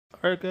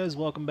Alright guys,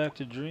 welcome back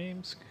to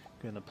Dreams.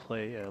 Gonna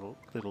play a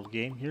little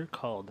game here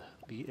called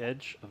The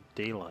Edge of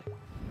Daylight.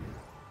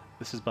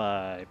 This is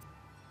by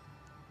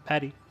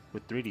Patty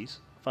with 3Ds.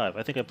 5.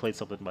 I think I played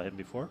something by him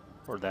before.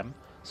 Or them.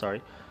 Sorry.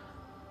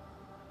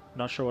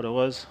 Not sure what it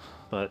was,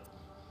 but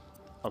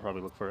I'll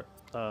probably look for it.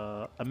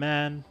 A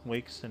man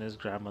wakes in his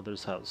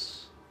grandmother's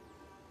house.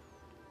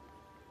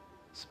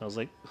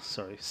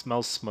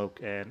 Smells smoke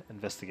and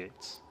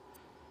investigates.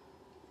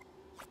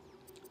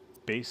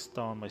 Based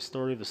on my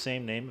story of the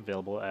same name,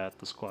 available at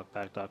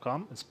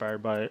thesquawkback.com,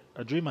 inspired by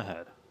a dream I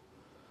had.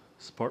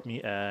 Support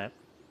me at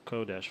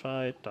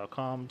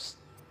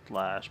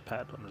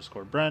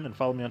co-fi.com/pat_bren and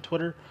follow me on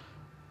Twitter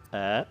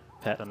at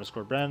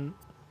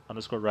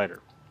pat_bren_writer.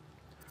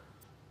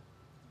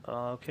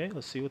 Okay,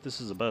 let's see what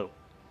this is about.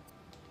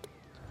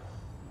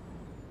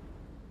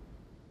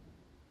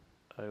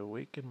 I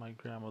awake in my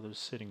grandmother's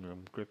sitting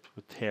room, gripped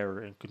with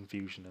terror and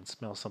confusion, and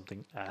smell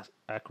something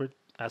acrid,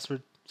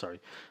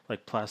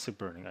 like plastic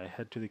burning. I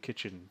head to the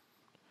kitchen,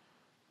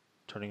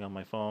 turning on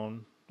my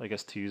phone, I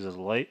guess to use as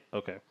a light.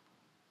 Okay.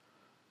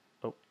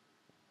 Oh.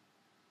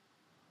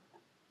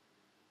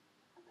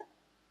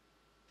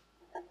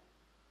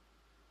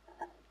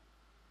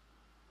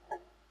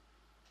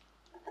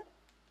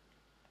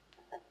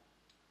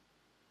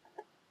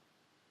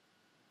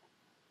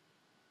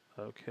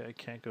 Okay, I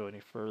can't go any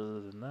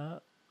further than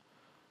that.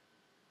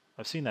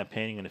 I've seen that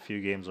painting in a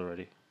few games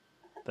already.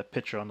 That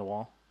picture on the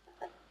wall.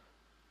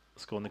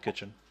 Let's go in the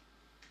kitchen.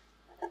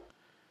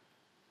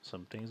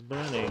 Something's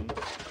burning.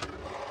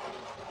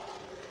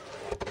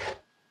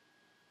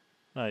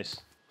 Nice.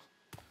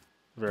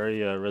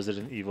 Very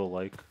Resident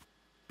Evil-like.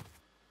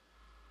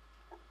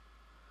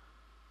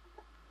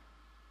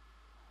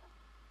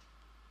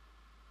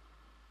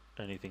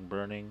 Anything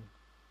burning?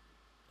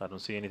 I don't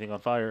see anything on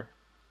fire.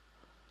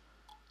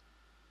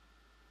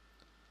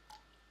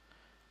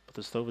 But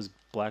the stove is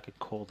black and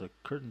cold. The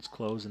curtains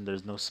close and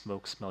there's no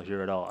smoke smell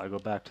here at all. I go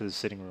back to the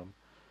sitting room.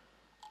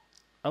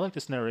 I like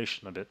this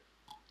narration a bit.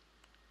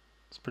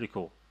 It's pretty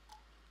cool.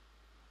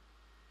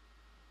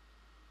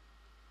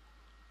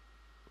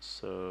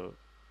 So,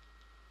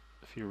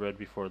 if you read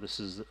before, this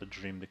is a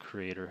dream the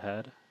creator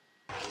had.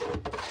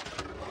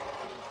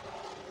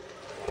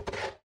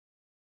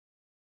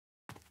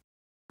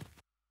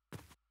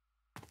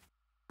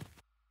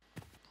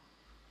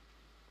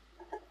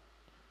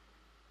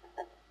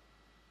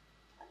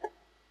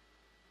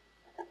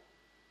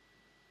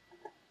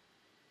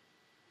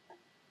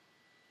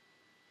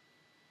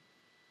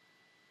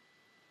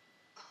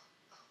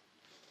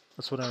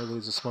 That's when I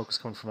realize the smoke is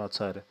coming from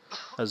outside.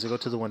 As I go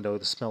to the window,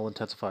 the smell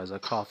intensifies. I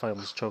cough, I'm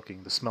almost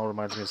choking. The smell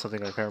reminds me of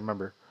something I can't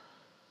remember.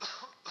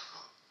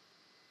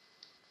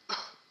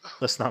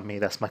 That's not me,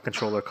 that's my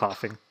controller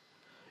coughing.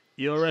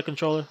 You alright,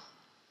 controller?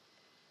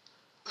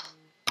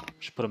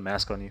 Should put a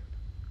mask on you.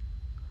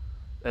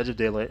 The edge of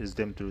daylight is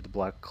dim through the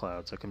black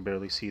clouds. I can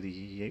barely see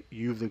the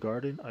view of the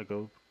garden. I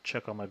go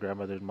check on my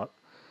grandmother and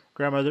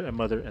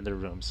mother in their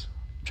rooms.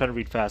 I'm trying to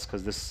read fast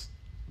because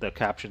the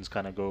captions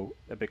kind of go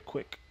a bit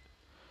quick.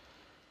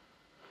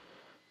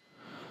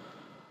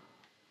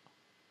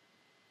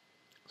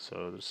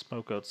 So there's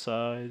smoke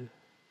outside. I'm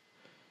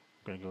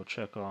gonna go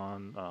check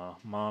on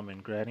Mom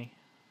and Granny.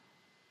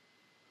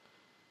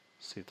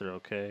 See if they're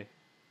okay.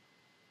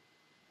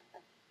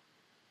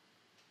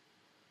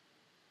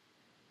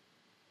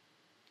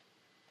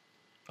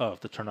 Oh, I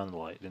have to turn on the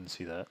light. Didn't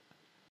see that.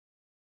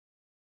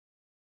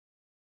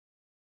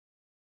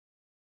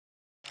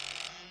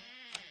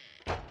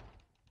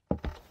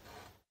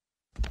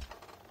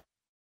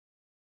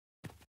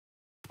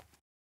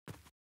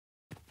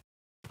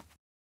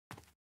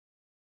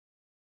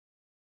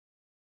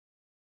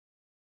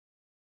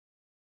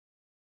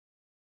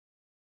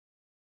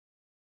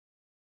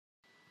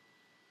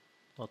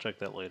 I'll check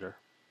that later.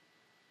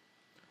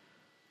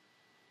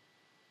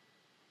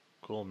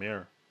 Cool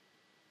mirror.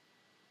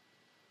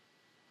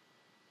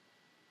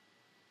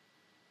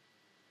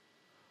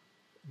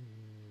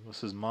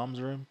 This is Mom's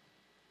room.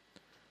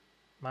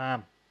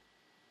 Mom,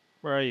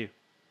 where are you?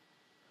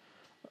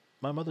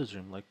 My mother's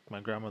room, like my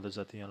grandmother's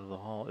at the end of the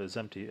hall, is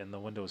empty and the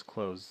window is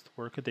closed.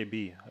 Where could they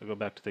be? I go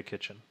back to the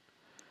kitchen.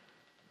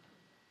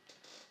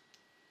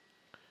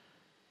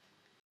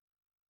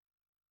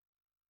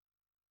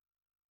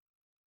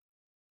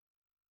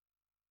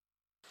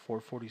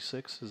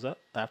 "4:46? Is that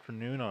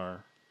afternoon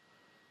or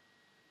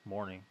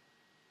morning?"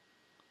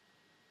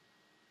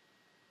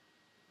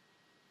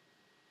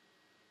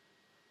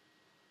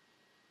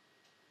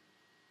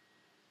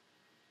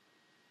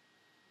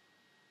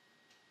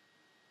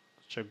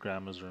 Let's check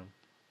Grandma's room.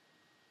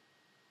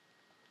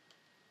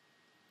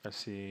 I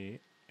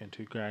see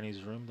into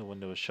Granny's room. The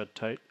window is shut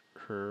tight.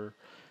 Her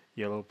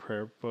yellow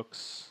prayer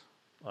books.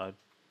 I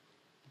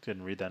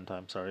didn't read that in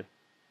time, sorry.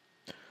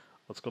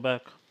 Let's go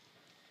back.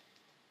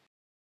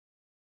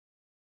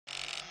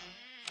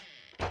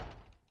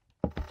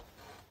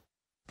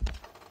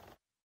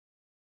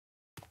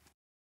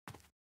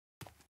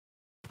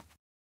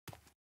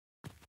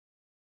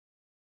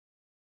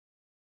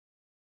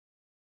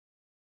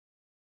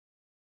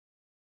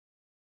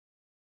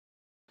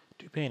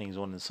 paintings,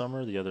 one in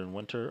summer, the other in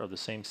winter, of the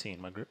same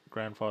scene. My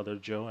grandfather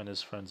Joe and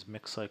his friends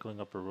Mick cycling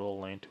up a rural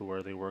lane to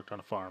where they worked on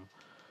a farm.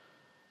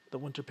 The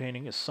winter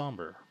painting is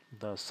somber,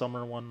 the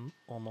summer one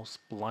almost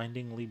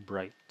blindingly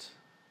bright.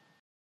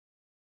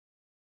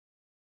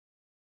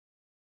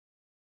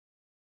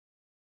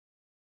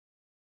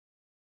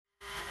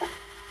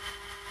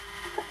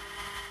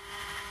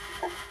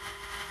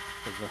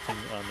 There's nothing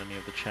on any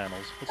of the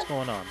channels. What's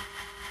going on?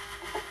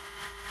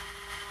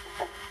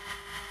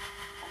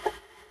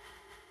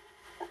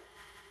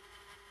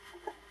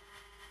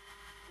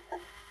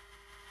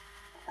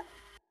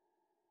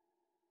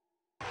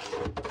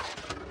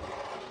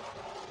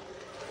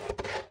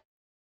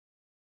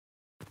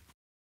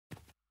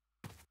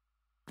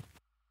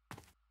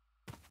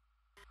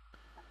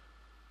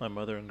 My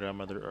mother and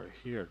grandmother are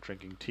here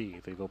drinking tea.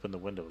 They've opened the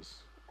windows.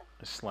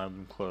 I slammed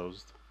them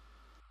closed.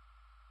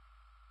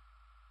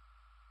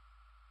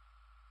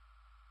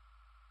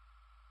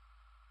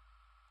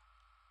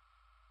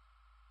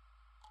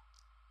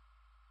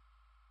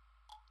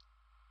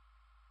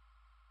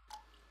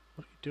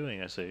 What are you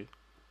doing? I say.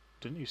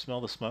 Didn't you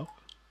smell the smoke?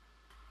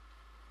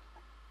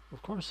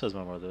 Of course, says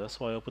my mother.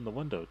 That's why I opened the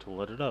window, to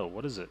let it out.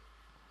 What is it?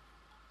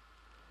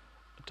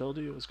 I told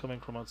you it was coming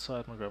from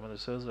outside, my grandmother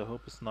says. I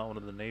hope it's not one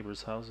of the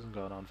neighbors' houses and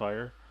got on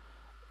fire.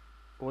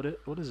 What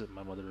is it?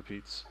 My mother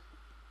repeats.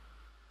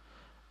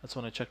 That's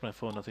when I checked my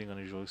phone. Nothing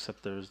unusual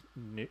except there's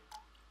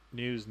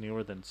news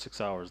newer than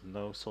 6 hours.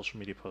 No social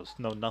media posts.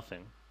 No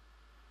nothing.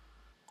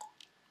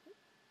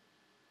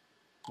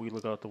 We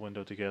look out the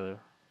window together.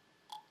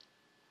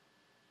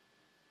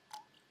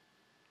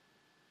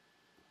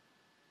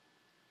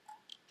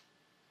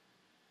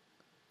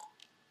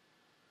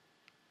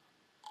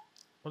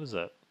 What is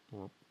that?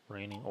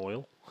 Raining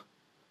oil?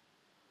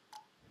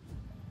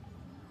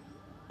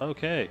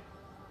 Okay.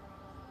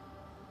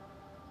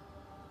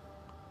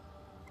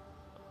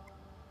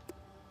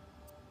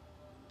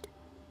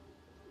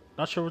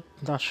 Not sure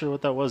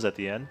what that was at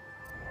the end.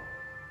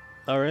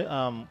 Alright,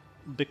 a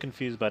bit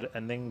confused by the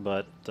ending,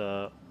 but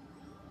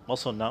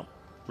also not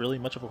really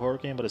much of a horror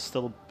game, but it's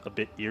still a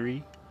bit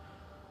eerie.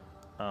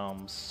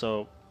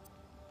 So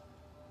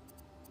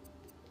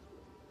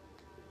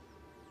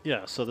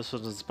yeah, so this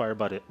was inspired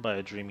by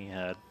a dream he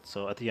had.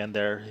 So at the end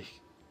there,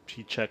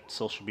 he checked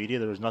social media.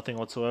 There was nothing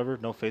whatsoever.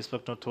 No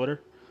Facebook, no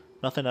Twitter,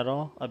 nothing at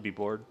all. I'd be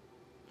bored.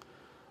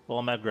 Well,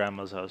 I'm at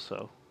grandma's house,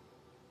 so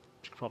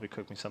she could probably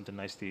cook me something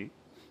nice to eat.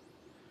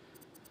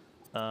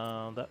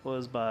 That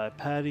was by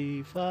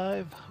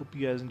Patty5. Hope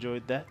you guys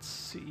enjoyed that.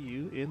 See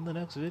you in the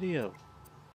next video.